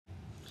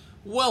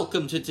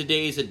Welcome to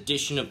today's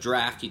edition of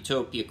Draft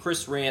Utopia.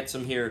 Chris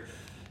Ransom here,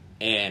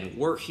 and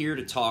we're here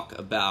to talk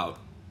about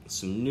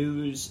some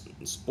news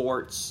and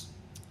sports.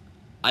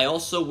 I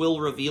also will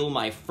reveal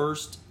my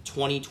first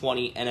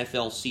 2020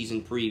 NFL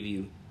season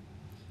preview.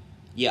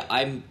 Yeah,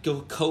 I'm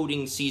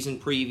coding season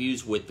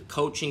previews with the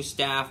coaching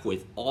staff,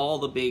 with all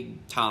the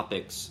big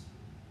topics.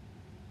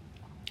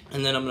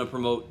 And then I'm going to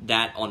promote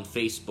that on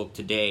Facebook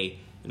today.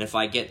 And if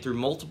I get through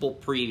multiple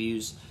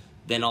previews,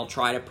 then I'll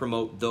try to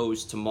promote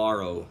those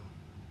tomorrow.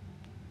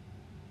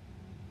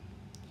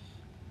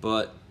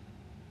 But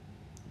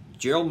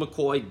Gerald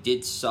McCoy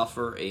did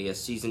suffer a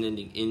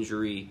season-ending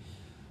injury.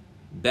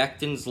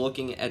 Becton's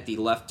looking at the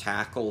left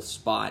tackle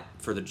spot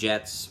for the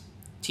Jets.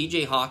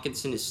 TJ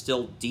Hawkinson is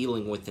still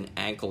dealing with an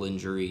ankle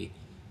injury.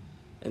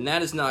 And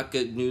that is not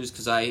good news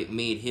because I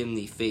made him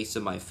the face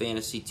of my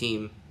fantasy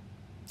team.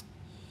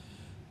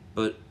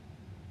 But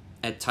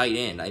at tight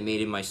end, I made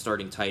him my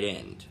starting tight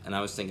end. And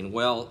I was thinking,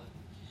 well,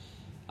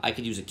 I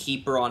could use a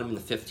keeper on him in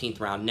the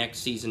 15th round next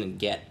season and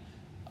get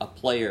a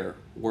player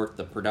worth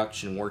the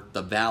production, worth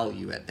the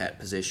value at that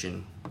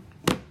position.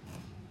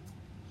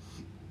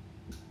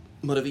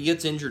 But if he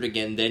gets injured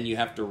again, then you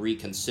have to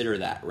reconsider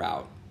that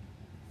route.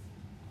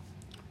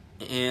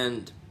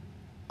 And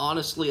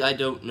honestly, I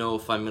don't know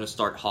if I'm going to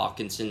start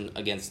Hawkinson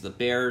against the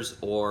Bears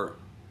or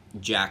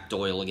Jack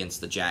Doyle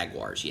against the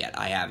Jaguars yet.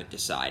 I haven't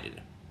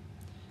decided.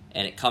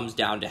 And it comes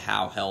down to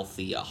how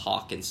healthy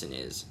Hawkinson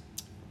is,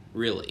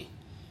 really.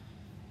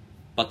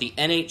 But the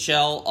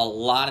NHL, a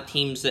lot of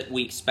teams that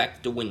we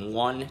expect to win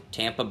won.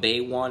 Tampa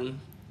Bay won.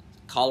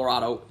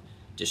 Colorado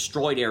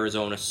destroyed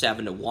Arizona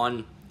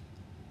 7-1.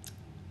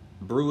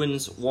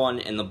 Bruins won,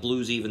 and the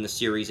Blues even the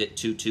series at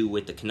 2-2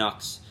 with the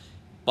Canucks.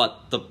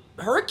 But the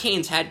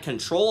Hurricanes had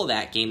control of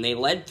that game. They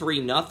led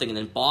 3-0, and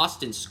then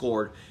Boston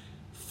scored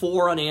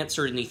 4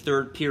 unanswered in the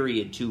third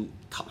period to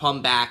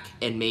come back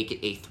and make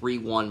it a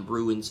 3-1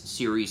 Bruins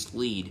series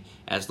lead,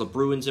 as the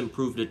Bruins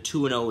improved to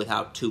 2-0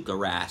 without Tuukka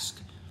Rask.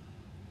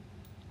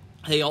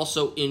 They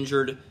also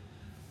injured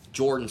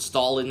Jordan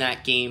Staal in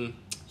that game.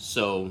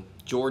 So,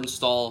 Jordan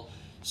Staal,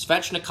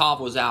 Svechnikov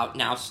was out.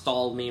 Now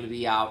Staal may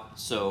be out.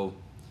 So,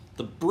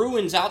 the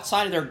Bruins,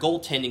 outside of their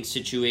goaltending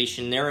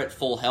situation, they're at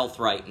full health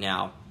right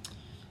now.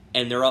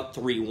 And they're up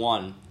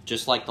 3-1,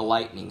 just like the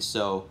Lightning.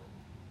 So,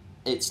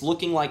 it's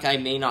looking like I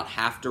may not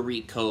have to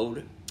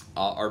recode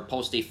or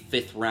post a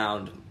 5th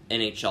round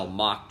NHL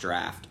mock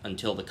draft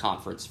until the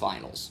conference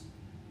finals,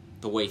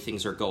 the way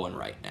things are going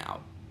right now.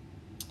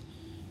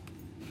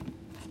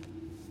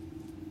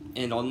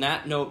 And on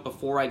that note,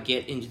 before I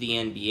get into the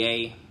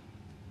NBA,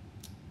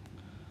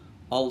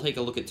 I'll take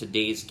a look at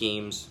today's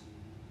games.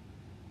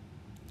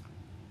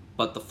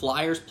 But the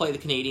Flyers play the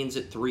Canadiens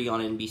at 3 on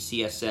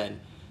NBCSN.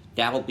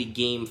 That'll be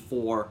Game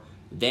 4.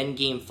 Then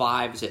Game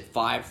 5 is at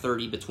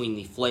 5:30 between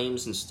the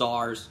Flames and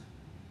Stars.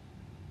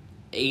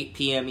 8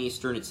 p.m.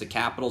 Eastern, it's the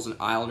Capitals and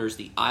Islanders.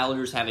 The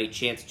Islanders have a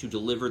chance to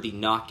deliver the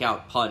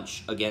knockout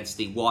punch against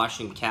the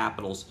Washington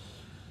Capitals.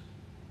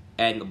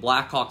 And the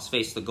Blackhawks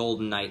face the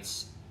Golden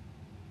Knights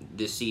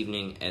this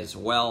evening as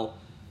well.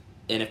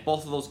 And if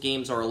both of those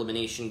games are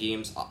elimination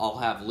games, I'll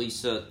have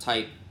Lisa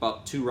type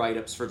up 2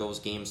 write-ups for those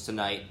games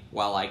tonight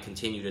while I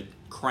continue to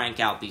crank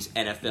out these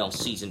NFL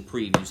season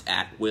previews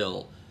at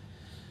will.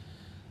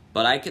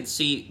 But I could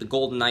see the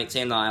Golden Knights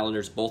and the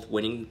Islanders both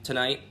winning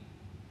tonight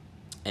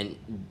and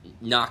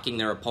knocking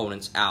their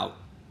opponents out.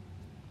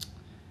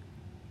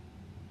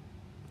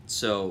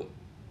 So,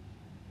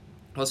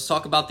 let's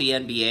talk about the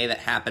NBA that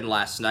happened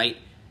last night.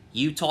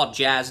 Utah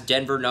Jazz,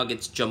 Denver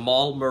Nuggets,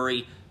 Jamal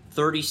Murray,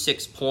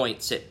 36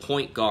 points at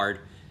point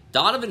guard.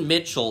 Donovan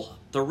Mitchell,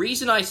 the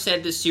reason I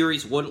said this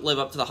series wouldn't live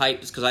up to the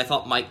hype is because I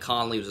thought Mike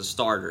Conley was a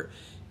starter.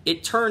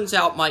 It turns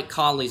out Mike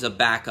Conley's a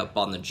backup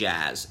on the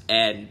Jazz,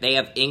 and they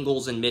have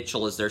Ingles and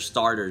Mitchell as their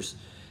starters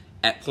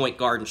at point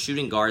guard and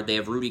shooting guard. They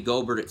have Rudy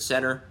Gobert at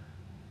center.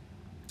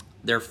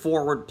 Their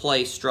forward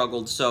play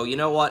struggled, so you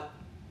know what?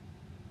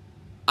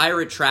 I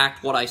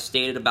retract what I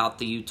stated about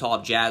the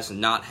Utah Jazz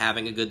not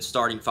having a good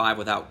starting 5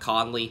 without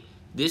Conley.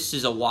 This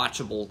is a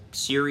watchable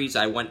series.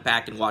 I went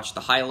back and watched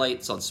the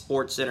highlights on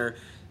SportsCenter.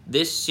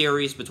 This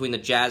series between the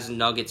Jazz and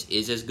Nuggets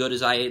is as good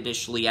as I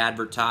initially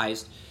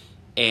advertised,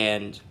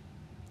 and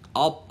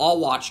I'll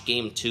watch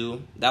Game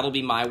 2. That'll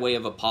be my way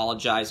of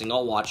apologizing.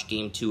 I'll watch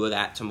Game 2 of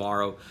that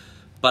tomorrow.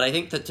 But I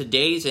think that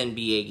today's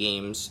NBA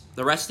games,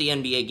 the rest of the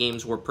NBA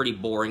games were pretty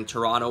boring.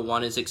 Toronto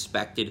won as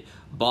expected.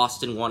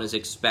 Boston won as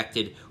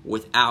expected.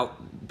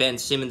 Without Ben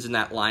Simmons in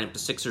that lineup, the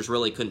Sixers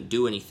really couldn't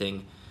do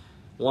anything.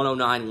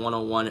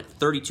 109-101,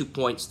 32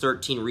 points,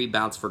 13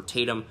 rebounds for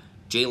Tatum.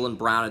 Jaylen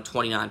Brown had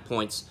 29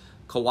 points.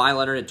 Kawhi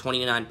Leonard had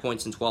 29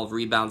 points and 12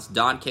 rebounds.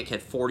 Doncic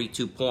had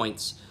 42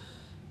 points.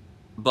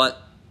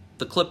 But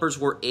the Clippers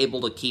were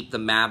able to keep the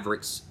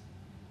Mavericks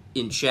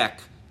in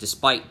check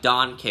despite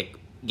Doncic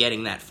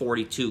getting that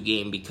 42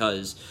 game,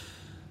 because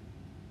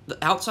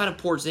outside of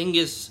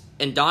Porzingis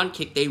and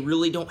Doncic, they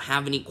really don't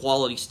have any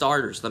quality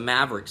starters. The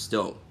Mavericks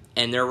don't.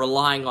 And they're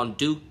relying on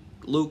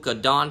Luka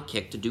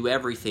Doncic to do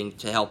everything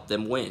to help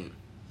them win.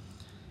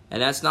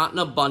 And that's not an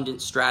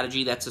abundant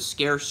strategy, that's a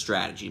scarce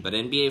strategy. But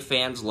NBA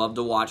fans love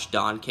to watch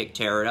Don Kick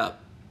tear it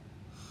up.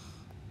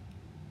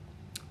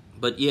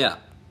 But yeah,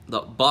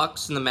 the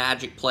Bucks and the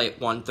Magic play at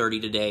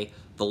 1:30 today.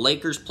 The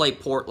Lakers play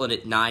Portland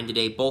at 9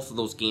 today. Both of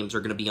those games are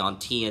going to be on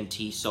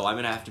TNT, so I'm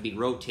going to have to be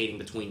rotating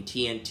between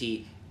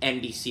TNT,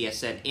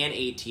 NBCSN, and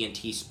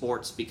AT&T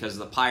Sports because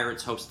the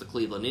Pirates host the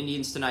Cleveland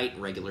Indians tonight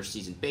in regular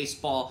season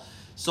baseball.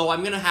 So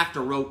I'm going to have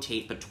to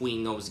rotate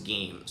between those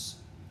games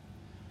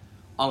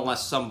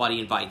unless somebody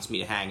invites me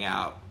to hang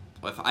out.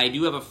 If I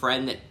do have a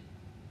friend that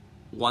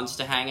wants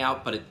to hang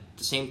out, but at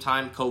the same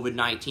time,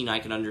 COVID-19, I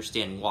can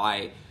understand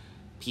why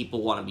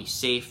people want to be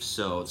safe.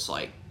 So it's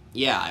like,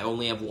 yeah, I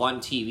only have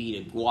one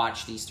TV to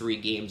watch these 3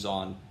 games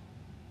on.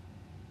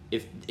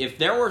 If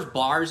there were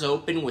bars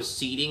open with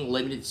seating,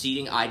 limited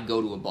seating, I'd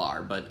go to a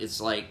bar. But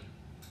it's like,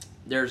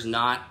 there's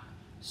not.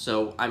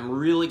 So I'm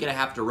really going to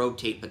have to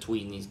rotate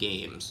between these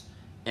games.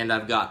 And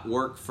I've got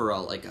work for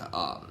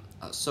a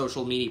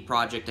social media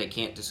project I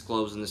can't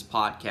disclose in this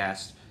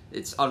podcast.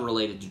 It's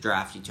unrelated to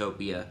Draft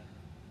Utopia.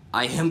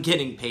 I am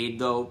getting paid,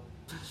 though,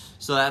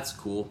 so that's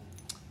cool.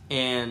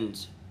 And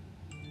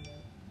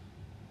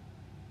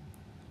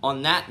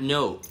on that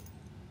note,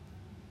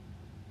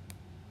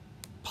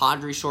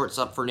 Padres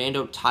shortstop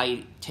Fernando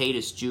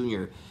Tatis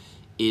Jr.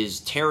 is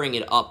tearing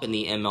it up in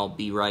the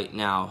MLB right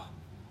now.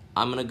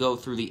 I'm going to go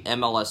through the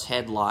MLS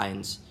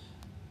headlines.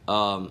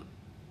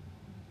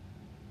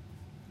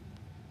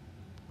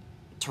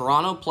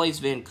 Toronto plays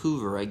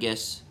Vancouver, I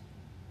guess.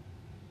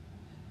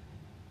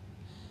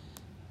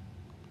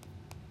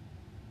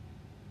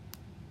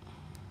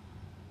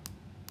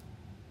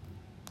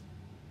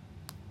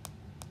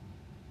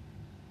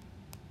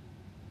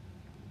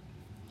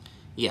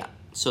 Yeah,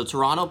 so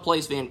Toronto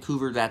plays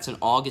Vancouver. That's an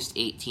August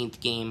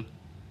 18th game,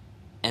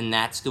 and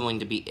that's going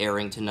to be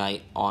airing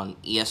tonight on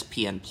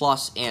ESPN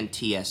Plus and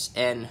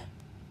TSN.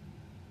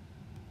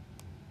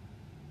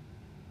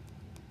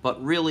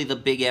 But really, the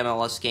big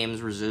MLS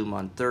games resume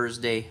on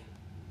Thursday,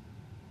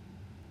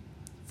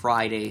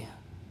 Friday,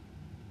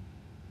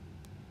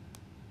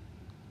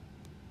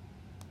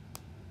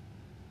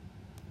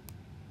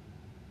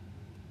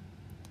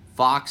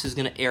 Fox is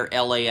going to air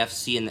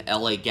LAFC and the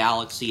LA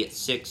Galaxy at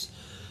 6.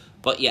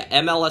 But yeah,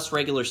 MLS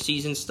regular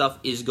season stuff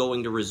is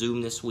going to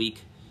resume this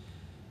week.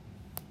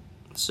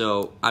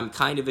 So I'm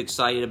kind of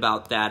excited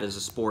about that as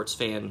a sports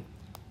fan.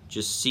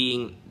 Just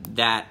seeing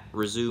that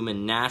resume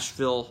in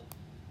Nashville.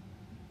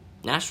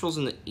 Nashville's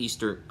in the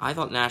Eastern. I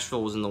thought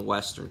Nashville was in the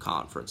Western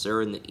Conference.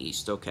 They're in the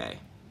East. Okay.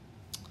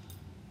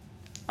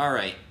 All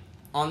right.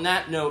 On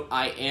that note,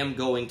 I am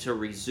going to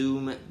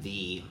resume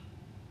the...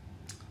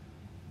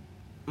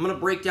 I'm going to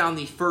break down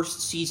the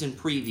first season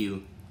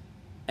preview.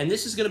 And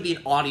this is going to be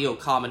an audio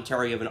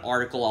commentary of an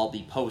article I'll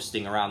be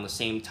posting around the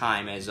same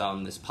time as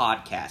this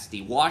podcast.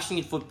 The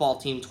Washington Football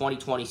Team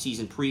 2020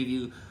 season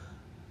preview.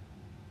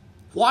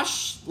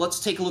 Let's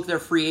take a look at their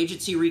free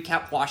agency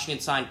recap.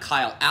 Washington signed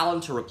Kyle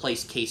Allen to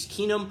replace Case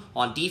Keenum.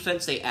 On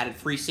defense, they added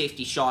free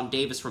safety Sean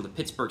Davis from the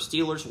Pittsburgh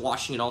Steelers.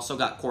 Washington also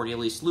got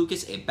Cornelius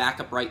Lucas, a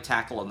backup right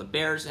tackle on the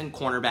Bears, and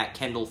cornerback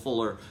Kendall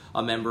Fuller,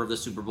 a member of the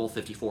Super Bowl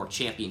 54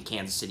 champion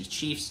Kansas City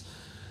Chiefs.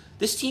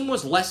 This team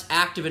was less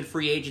active in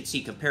free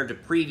agency compared to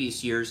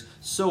previous years,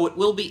 so it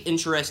will be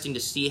interesting to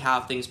see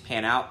how things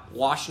pan out.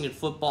 Washington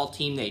Football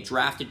Team, they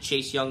drafted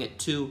Chase Young at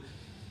 2.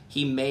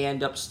 He may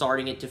end up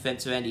starting at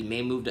defensive end. He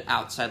may move to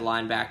outside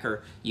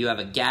linebacker. You have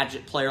a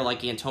gadget player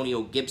like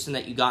Antonio Gibson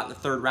that you got in the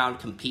 3rd round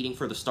competing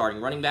for the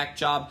starting running back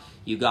job.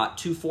 You got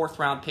 2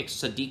 4th-round picks,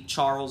 Sadiq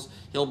Charles.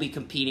 He'll be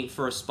competing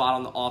for a spot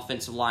on the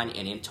offensive line.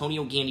 And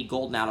Antonio Gandy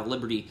Golden out of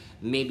Liberty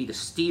may be the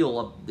steal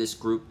of this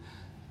group.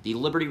 The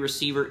Liberty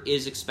receiver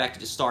is expected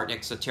to start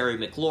next to Terry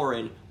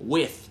McLaurin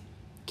with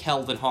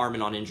Kelvin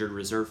Harmon on injured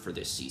reserve for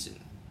this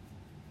season.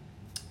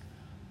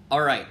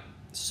 All right.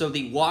 So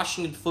the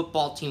Washington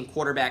Football Team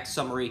quarterback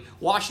summary.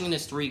 Washington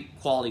has 3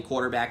 quality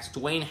quarterbacks.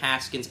 Dwayne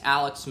Haskins,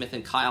 Alex Smith,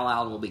 and Kyle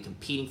Allen will be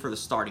competing for the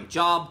starting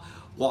job.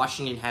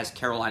 Washington has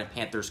Carolina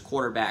Panthers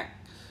quarterback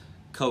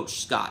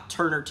coach Scott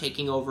Turner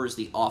taking over as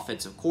the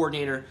offensive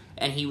coordinator,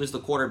 and he was the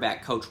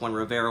quarterback coach when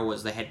Rivera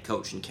was the head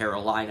coach in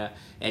Carolina.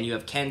 And you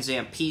have Ken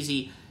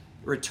Zampese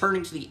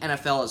returning to the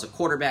NFL as a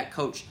quarterback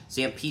coach.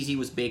 Zampese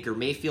was Baker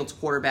Mayfield's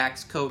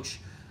quarterbacks coach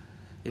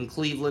in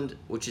Cleveland,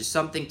 which is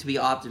something to be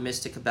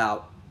optimistic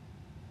about.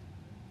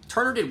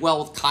 Turner did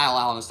well with Kyle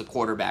Allen as the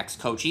quarterback's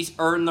coach. He's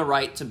earned the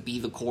right to be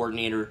the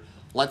coordinator.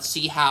 Let's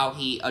see how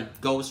he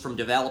goes from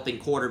developing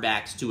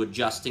quarterbacks to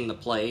adjusting the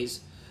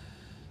plays.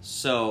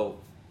 So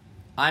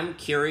I'm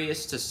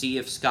curious to see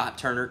if Scott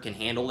Turner can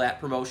handle that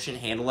promotion,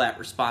 handle that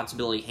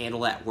responsibility, handle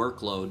that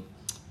workload.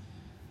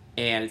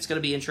 And it's going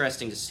to be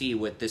interesting to see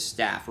with this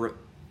staff.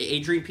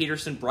 Adrian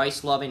Peterson,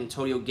 Bryce Love, and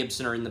Antonio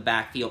Gibson are in the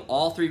backfield.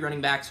 All 3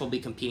 running backs will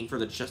be competing for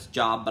the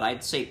job, but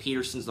I'd say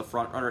Peterson's the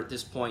front runner at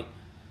this point.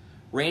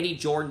 Randy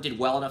Jordan did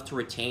well enough to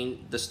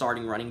retain the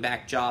starting running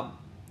back job.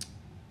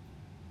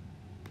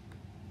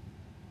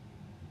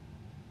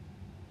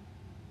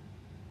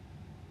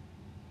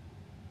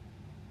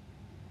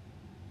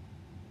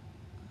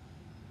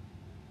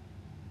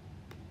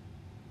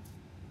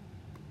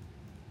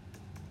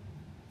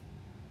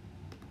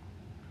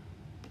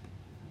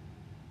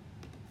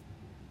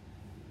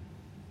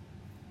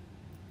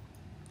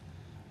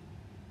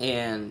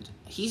 And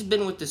he's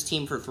been with this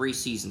team for 3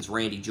 seasons,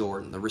 Randy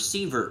Jordan. The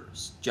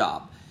receiver's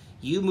job.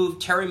 You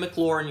moved Terry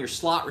McLaurin, your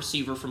slot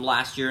receiver from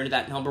last year, into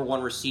that number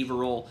 1 receiver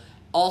role.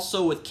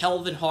 Also, with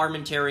Kelvin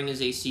Harmon tearing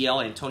his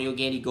ACL, Antonio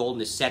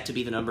Gandy-Golden is set to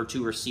be the number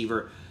 2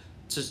 receiver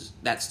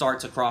that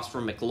starts across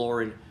from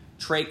McLaurin.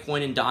 Trey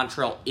Quinn and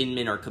Dontrell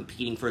Inman are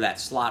competing for that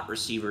slot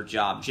receiver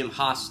job. Jim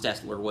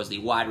Hostetler was the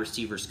wide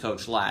receivers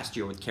coach last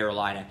year with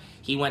Carolina.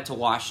 He went to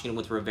Washington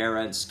with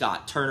Rivera and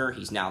Scott Turner.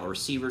 He's now the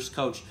receivers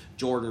coach.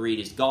 Jordan Reed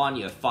is gone.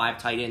 You have 5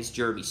 tight ends: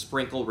 Jeremy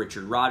Sprinkle,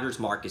 Richard Rodgers,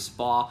 Marcus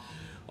Baugh,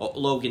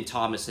 Logan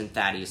Thomas, and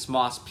Thaddeus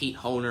Moss. Pete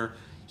Honer,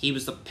 he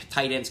was the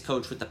tight ends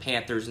coach with the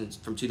Panthers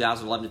from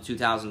 2011 to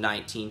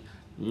 2019.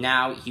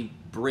 Now you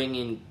bring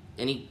in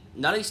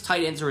none of these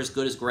tight ends are as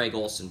good as Greg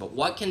Olsen, but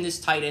what can this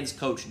tight ends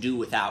coach do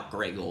without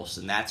Greg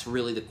Olsen? That's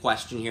really the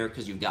question here,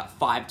 because you've got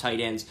 5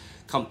 tight ends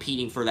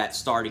competing for that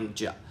starting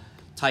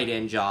tight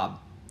end job.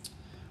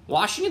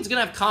 Washington's going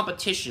to have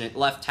competition at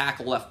left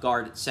tackle, left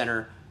guard, at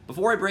center.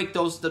 Before I break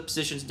the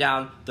positions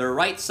down, their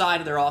right side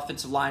of their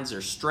offensive line is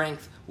their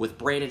strength, with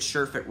Brandon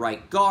Scherf at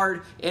right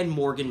guard and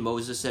Morgan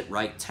Moses at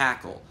right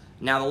tackle.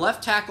 Now, the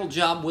left tackle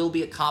job will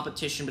be a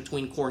competition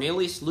between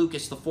Cornelius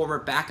Lucas, the former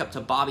backup to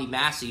Bobby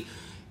Massey,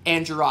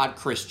 and Gerard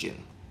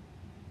Christian.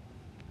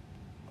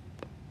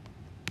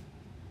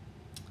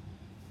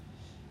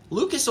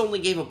 Lucas only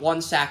gave up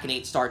 1 sack and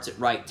 8 starts at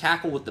right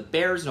tackle with the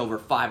Bears and over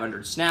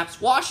 500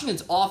 snaps.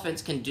 Washington's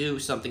offense can do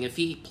something if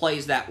he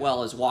plays that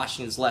well as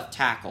Washington's left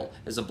tackle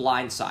as a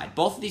blind side.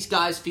 Both of these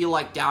guys feel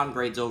like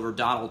downgrades over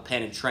Donald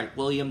Penn and Trent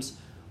Williams,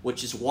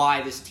 which is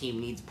why this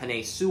team needs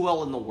Penei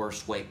Sewell in the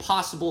worst way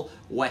possible.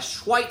 Wes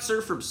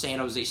Schweitzer from San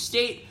Jose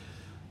State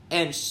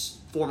and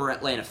former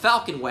Atlanta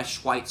Falcon Wes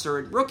Schweitzer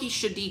and rookie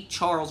Shadiq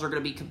Charles are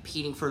going to be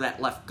competing for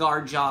that left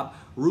guard job.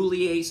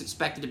 Roulier is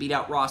expected to beat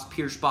out Ross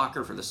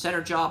Pierschbacher for the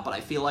center job, but I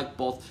feel like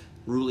both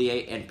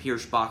Roulier and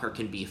Pierschbacher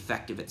can be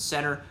effective at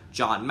center.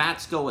 John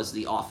Matsko is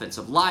the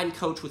offensive line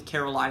coach with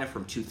Carolina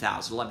from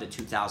 2011 to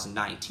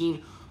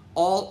 2019.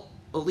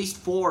 At least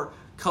 4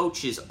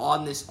 coaches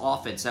on this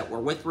offense that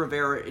were with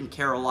Rivera in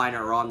Carolina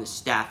are on this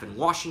staff in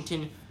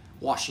Washington.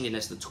 Washington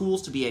has the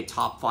tools to be a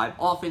top 5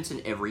 offense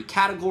in every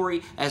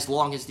category as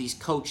long as these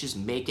coaches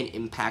make an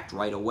impact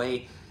right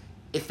away.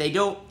 If they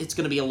don't, it's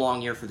going to be a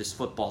long year for this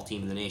football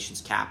team in the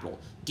nation's capital.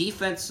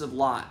 Defensive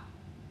line.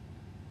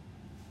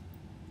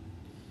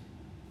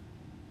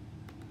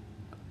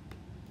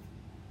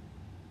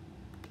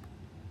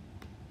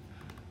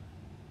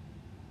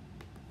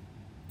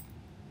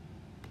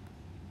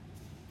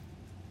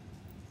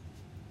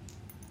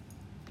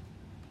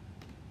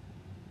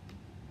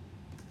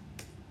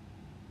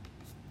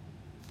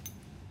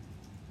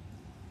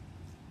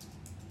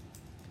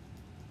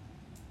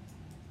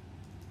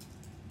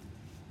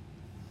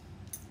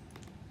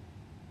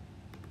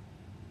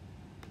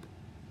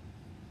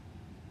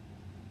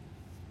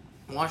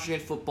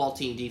 Washington football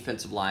team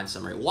defensive line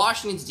summary.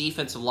 Washington's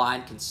defensive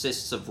line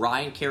consists of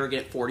Ryan Kerrigan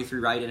at 43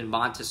 right end and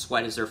Montez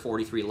Sweat as their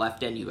 43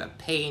 left end. You have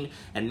Payne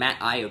and Matt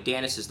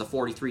Iodanis as the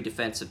 43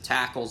 defensive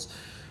tackles.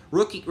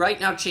 Rookie right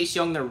now, Chase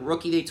Young, the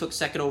rookie they took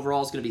 2nd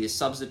overall, is going to be the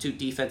substitute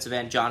defensive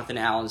end. Jonathan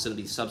Allen is going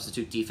to be the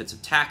substitute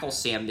defensive tackle.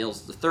 Sam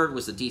Mills III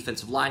was the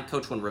defensive line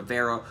coach when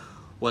Rivera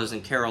was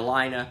in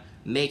Carolina,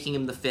 making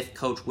him the 5th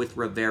coach with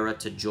Rivera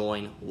to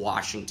join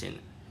Washington.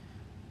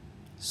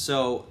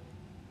 So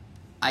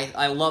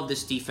I love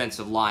this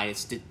defensive line.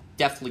 It's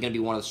definitely going to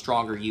be one of the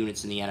stronger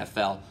units in the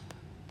NFL.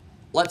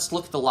 Let's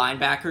look at the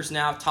linebackers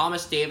now.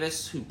 Thomas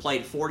Davis, who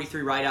played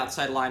 43 right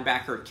outside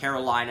linebacker at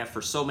Carolina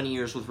for so many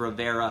years with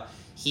Rivera,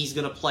 he's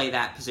going to play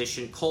that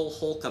position. Cole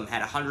Holcomb had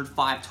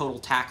 105 total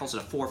tackles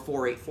and a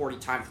 4.48 40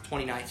 time for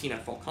 2019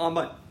 NFL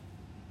Combine.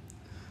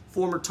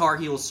 Former Tar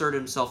Heel asserted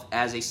himself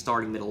as a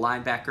starting middle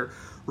linebacker.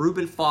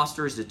 Reuben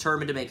Foster is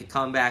determined to make a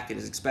comeback and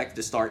is expected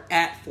to start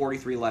at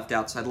 43 left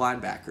outside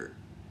linebacker.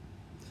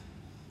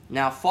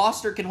 Now,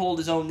 Foster can hold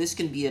his own. This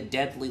can be a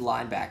deadly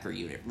linebacker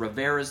unit.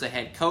 Rivera's the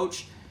head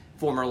coach,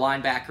 former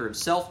linebacker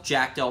himself.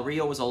 Jack Del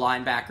Rio was a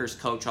linebackers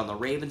coach on the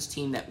Ravens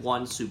team that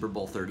won Super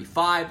Bowl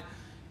 35.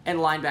 And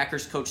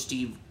linebackers coach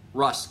Steve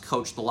Russ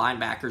coached the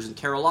linebackers in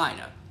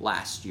Carolina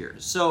last year.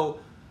 So,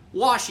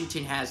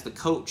 Washington has the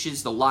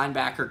coaches, the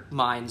linebacker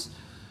minds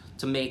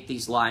to make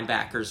these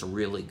linebackers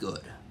really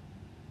good.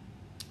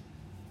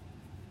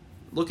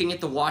 Looking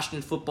at the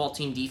Washington football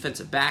team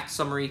defensive back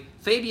summary,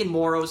 Fabian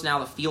Moreau is now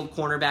the field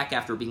cornerback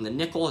after being the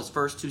nickel his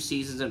first 2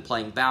 seasons and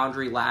playing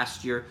boundary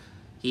last year.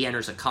 He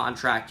enters a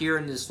contract year,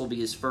 and this will be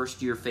his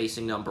first year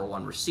facing number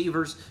 1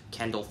 receivers.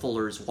 Kendall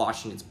Fuller is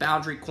Washington's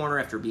boundary corner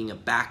after being a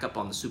backup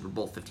on the Super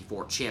Bowl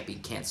 54 champion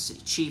Kansas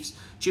City Chiefs.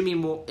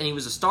 And he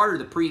was a starter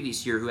the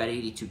previous year who had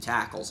 82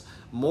 tackles.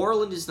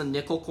 Moreland is the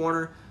nickel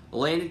corner.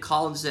 Landon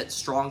Collins is at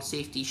strong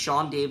safety.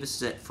 Sean Davis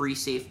is at free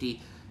safety.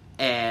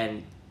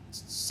 And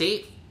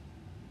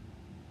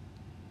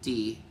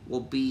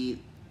will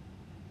be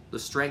the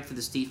strength of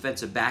this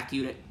defensive back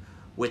unit,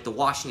 with the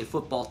Washington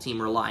football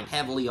team relying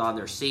heavily on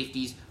their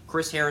safeties.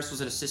 Chris Harris was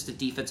an assistant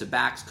defensive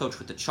backs coach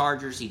with the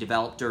Chargers. He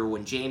developed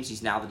Derwin James.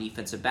 He's now the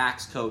defensive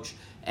backs coach.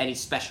 and he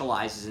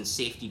specializes in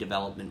safety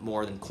development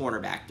more than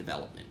cornerback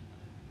development.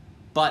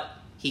 But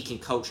he can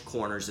coach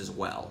corners as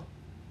well.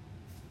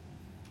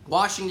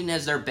 Washington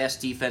has their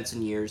best defense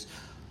in years.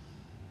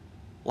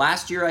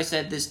 Last year I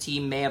said this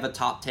team may have a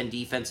top 10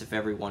 defense if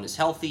everyone is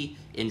healthy.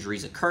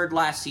 Injuries occurred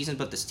last season,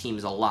 but this team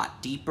is a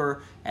lot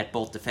deeper at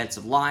both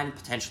defensive line,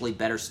 potentially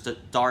better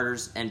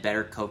starters, and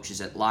better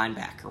coaches at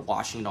linebacker.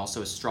 Washington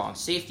also has strong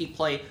safety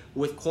play,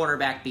 with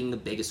cornerback being the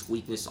biggest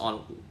weakness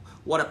on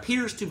what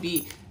appears to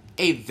be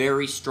a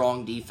very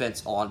strong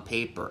defense on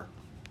paper.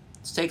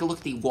 Let's take a look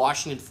at the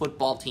Washington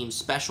football team's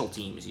special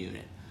teams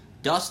unit.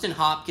 Dustin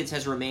Hopkins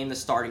has remained the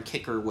starting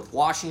kicker with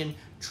Washington.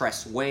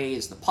 Tress Way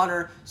is the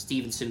punter.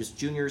 Steven Sims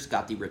Jr. has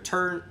got the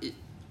return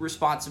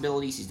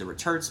responsibilities. He's the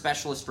return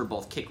specialist for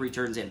both kick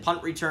returns and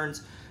punt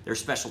returns. Their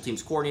special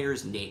teams coordinator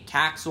is Nate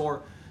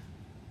Kaczor,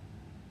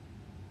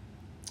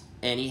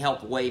 and he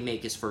helped Way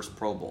make his first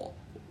Pro Bowl.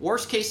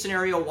 Worst case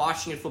scenario,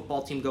 Washington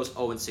football team goes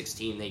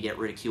 0-16. They get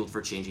ridiculed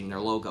for changing their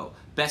logo.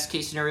 Best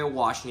case scenario,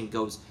 Washington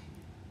goes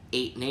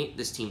 8-8.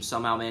 This team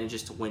somehow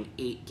manages to win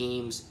 8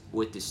 games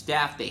with the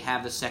staff. They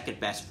have the second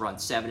best front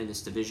 7 in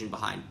this division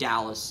behind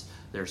Dallas.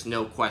 There's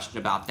no question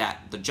about that.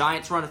 The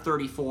Giants run a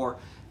 34.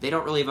 They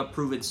don't really have a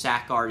proven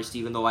sack artist,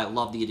 even though I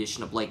love the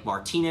addition of Blake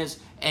Martinez,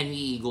 and the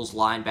Eagles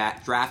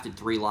drafted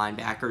 3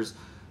 linebackers.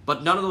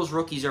 But none of those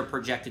rookies are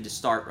projected to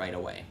start right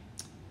away,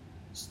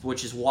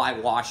 which is why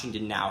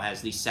Washington now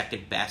has the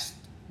second best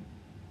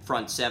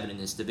front 7 in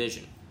this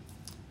division.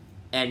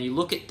 And you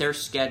look at their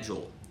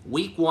schedule.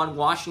 Week 1,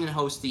 Washington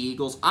hosts the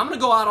Eagles. I'm going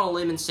to go out on a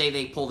limb and say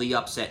they pull the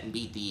upset and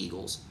beat the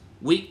Eagles.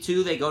 Week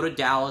 2, they go to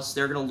Dallas.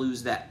 They're going to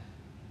lose that.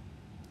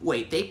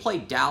 Wait, they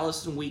played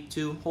Dallas in Week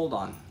 2? Hold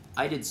on.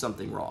 I did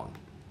something wrong.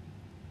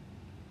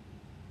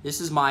 This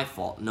is my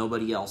fault,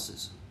 nobody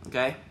else's.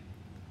 Okay?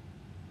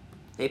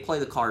 They play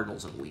the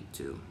Cardinals in Week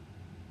 2.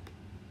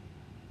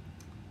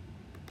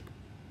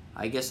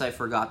 I guess I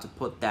forgot to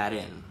put that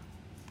in.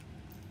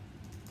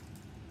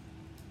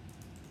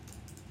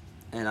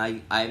 And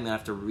I'm going to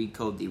have to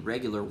recode the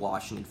regular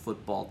Washington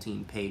football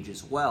team page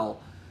as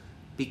well,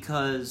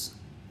 because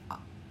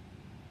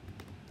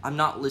I'm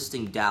not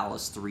listing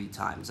Dallas 3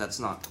 times.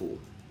 That's not cool.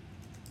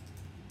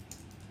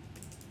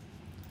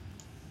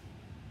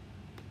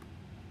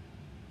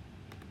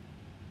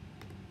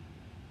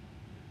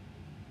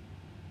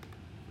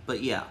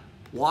 But yeah,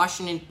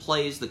 Washington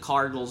plays the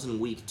Cardinals in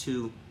Week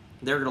 2.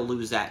 They're going to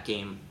lose that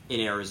game in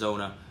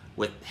Arizona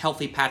with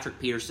healthy Patrick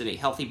Peterson, a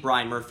healthy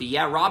Brian Murphy.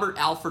 Yeah, Robert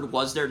Alford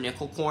was their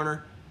nickel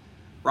corner.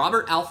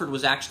 Robert Alford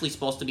was actually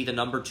supposed to be the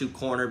number 2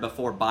 corner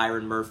before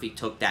Byron Murphy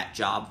took that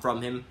job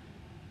from him.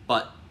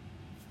 But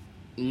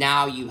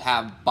now you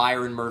have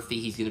Byron Murphy.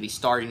 He's going to be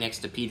starting next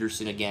to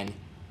Peterson again.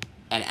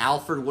 And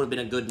Alford would have been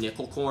a good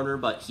nickel corner,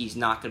 but he's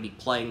not going to be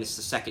playing. This is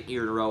the second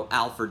year in a row.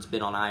 Alford's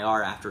been on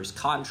IR after his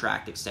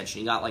contract extension.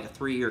 He got like a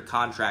 3-year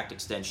contract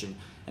extension,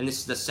 and this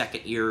is the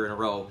second year in a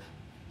row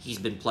he's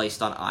been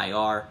placed on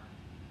IR.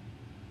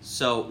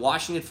 So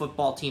Washington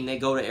football team, they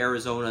go to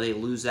Arizona. They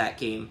lose that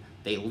game.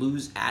 They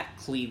lose at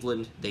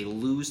Cleveland. They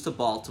lose to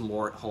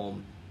Baltimore at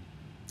home.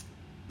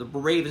 The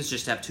Ravens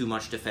just have too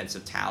much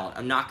defensive talent.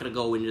 I'm not going to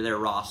go into their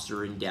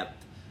roster in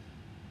depth,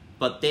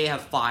 but they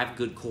have 5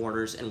 good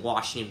corners, and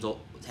Washington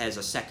has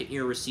a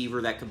second-year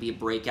receiver that could be a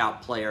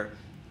breakout player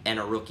and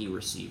a rookie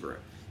receiver.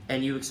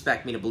 And you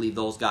expect me to believe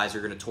those guys are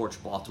going to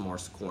torch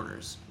Baltimore's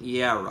corners.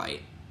 Yeah,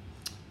 right.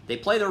 They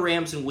play the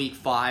Rams in Week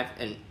 5,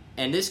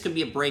 and this could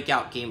be a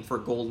breakout game for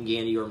Golden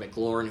Gandy or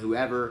McLaurin.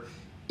 Whoever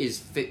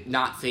is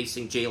not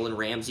facing Jalen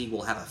Ramsey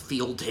will have a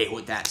field day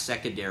with that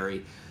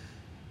secondary.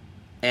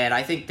 And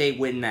I think they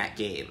win that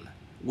game.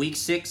 Week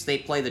 6, they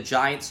play the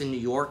Giants in New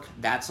York.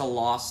 That's a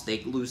loss.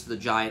 They lose to the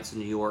Giants in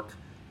New York.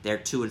 They're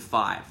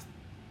 2-5.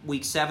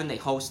 Week 7, they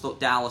host the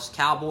Dallas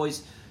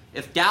Cowboys.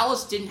 If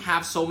Dallas didn't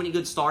have so many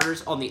good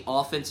starters on the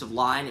offensive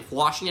line, if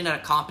Washington had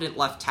a competent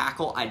left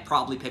tackle, I'd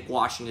probably pick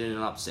Washington in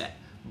an upset.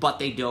 But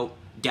they don't.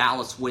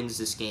 Dallas wins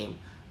this game.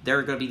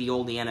 They're going to be the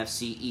only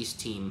NFC East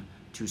team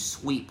to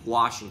sweep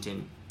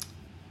Washington.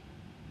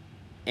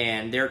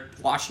 And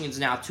Washington's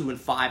now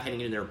 2-5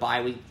 heading into their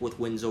bye week with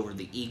wins over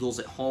the Eagles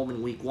at home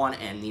in Week 1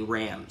 and the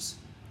Rams.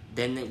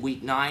 Then in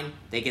Week 9,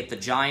 they get the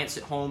Giants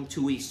at home,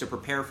 2 weeks to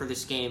prepare for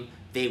this game.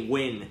 They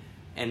win,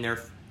 and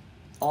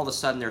all of a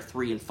sudden they're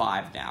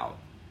 3-5 now.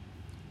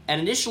 And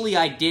initially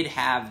I did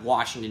have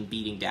Washington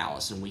beating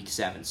Dallas in Week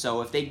 7.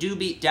 So if they do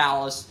beat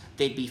Dallas,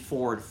 they'd be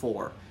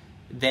 4-4.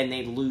 Then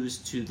they'd lose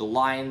to the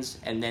Lions,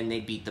 and then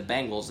they'd beat the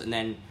Bengals. And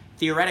then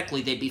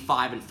theoretically they'd be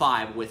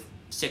 5-5 with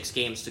 6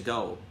 games to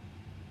go.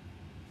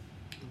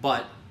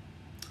 But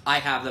I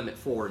have them at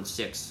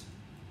 4-6.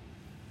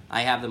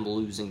 I have them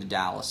losing to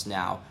Dallas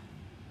now.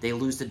 They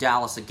lose to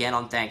Dallas again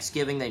on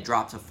Thanksgiving. They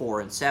drop to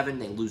 4-7.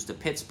 They lose to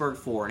Pittsburgh,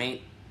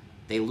 4-8.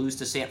 They lose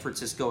to San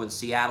Francisco and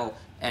Seattle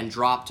and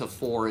drop to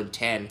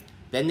 4-10.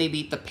 Then they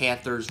beat the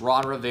Panthers.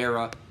 Ron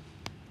Rivera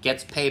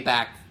gets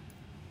payback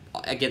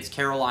against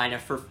Carolina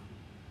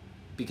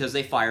because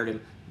they fired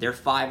him. They're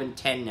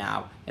 5-10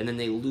 now. And then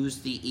they lose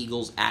the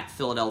Eagles at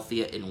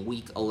Philadelphia in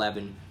Week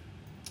 11.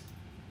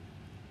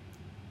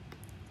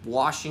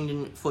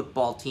 Washington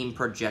football team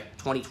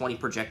 2020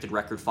 projected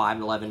record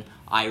 5-11.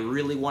 I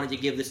really wanted to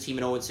give this team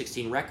an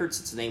 0-16 record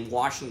since the name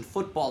Washington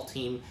football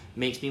team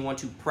makes me want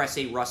to press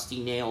a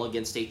rusty nail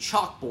against a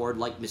chalkboard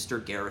like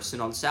Mr.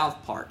 Garrison on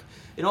South Park.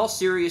 In all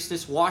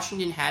seriousness,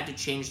 Washington had to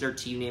change their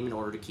team name in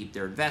order to keep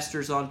their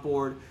investors on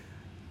board.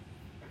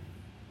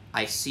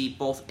 I see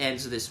both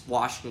ends of this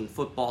Washington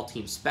football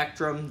team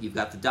spectrum. You've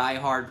got the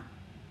diehard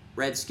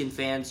Redskin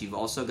fans. You've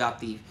also got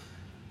the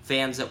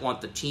fans that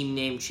want the team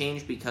name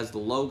changed because the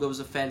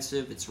logo's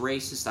offensive, it's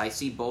racist. I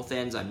see both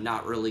ends. I'm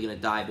not really going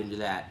to dive into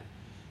that.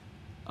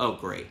 Oh,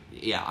 great.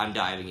 Yeah, I'm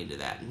diving into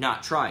that.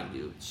 Not trying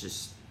to. It's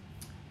just...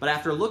 But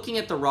after looking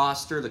at the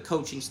roster, the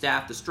coaching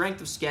staff, the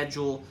strength of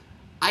schedule,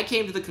 I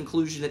came to the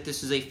conclusion that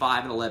this is a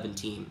 5-11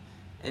 team.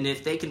 And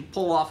if they can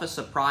pull off a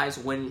surprise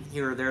win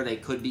here or there, they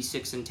could be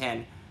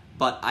 6-10.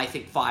 But I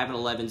think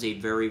 5-11 is a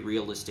very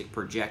realistic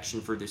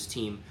projection for this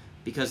team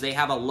because they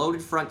have a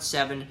loaded front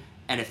seven,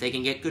 and if they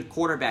can get good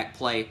quarterback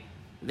play,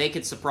 they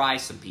could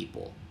surprise some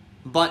people.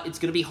 But it's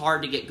going to be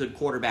hard to get good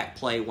quarterback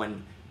play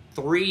when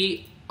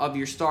 3 of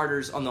your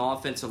starters on the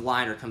offensive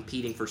line are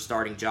competing for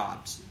starting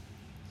jobs.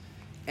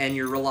 And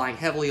you're relying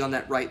heavily on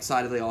that right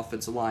side of the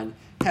offensive line,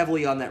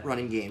 heavily on that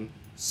running game.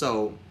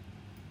 So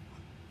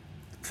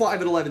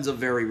 5-11 is a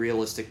very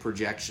realistic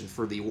projection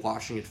for the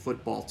Washington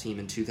football team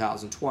in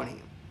 2020.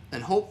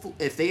 And hopefully,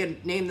 if they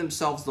had named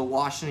themselves the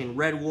Washington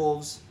Red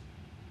Wolves,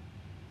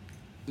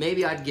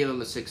 maybe I'd give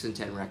them a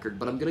 6-10 record,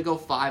 but I'm going to go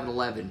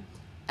 5-11.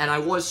 And I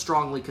was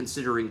strongly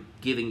considering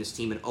giving this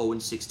team an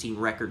 0-16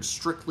 record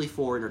strictly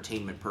for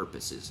entertainment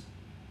purposes.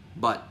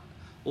 But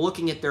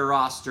looking at their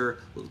roster,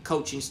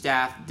 coaching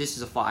staff, this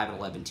is a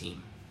 5-11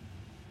 team.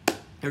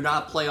 They're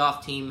not a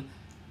playoff team.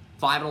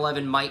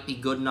 5-11 might be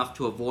good enough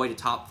to avoid a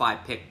top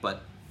 5 pick,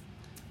 but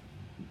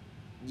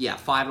yeah,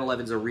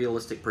 5-11 is a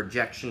realistic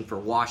projection for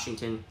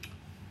Washington.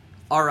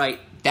 All right,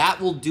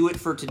 that will do it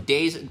for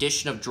today's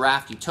edition of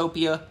Draft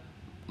Utopia.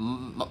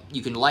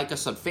 You can like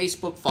us on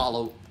Facebook,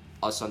 follow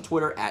us on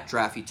Twitter at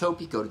Draft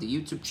Utopia. Go to the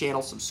YouTube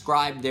channel,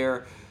 subscribe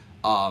there.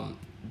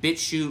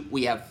 BitChute,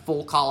 we have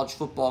full college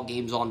football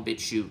games on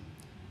BitChute.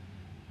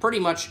 Pretty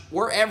much,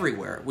 we're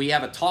everywhere. We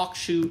have a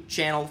TalkShoe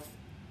channel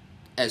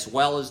as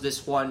well as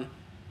this one.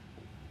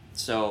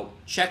 So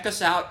check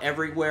us out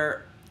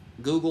everywhere.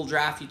 Google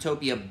Draft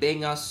Utopia,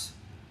 Bing us.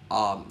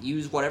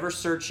 Use whatever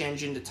search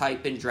engine to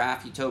type in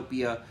Draft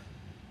Utopia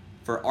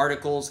for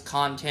articles,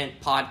 content,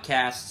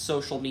 podcasts,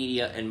 social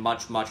media, and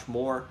much, much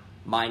more.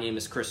 My name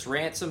is Chris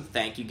Ransom.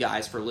 Thank you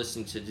guys for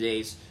listening to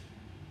today's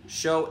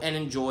show, and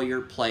enjoy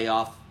your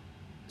playoff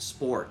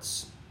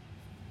sports.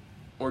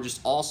 Or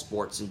just all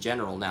sports in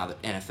general now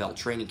that NFL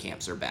training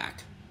camps are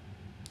back.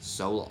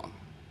 So long.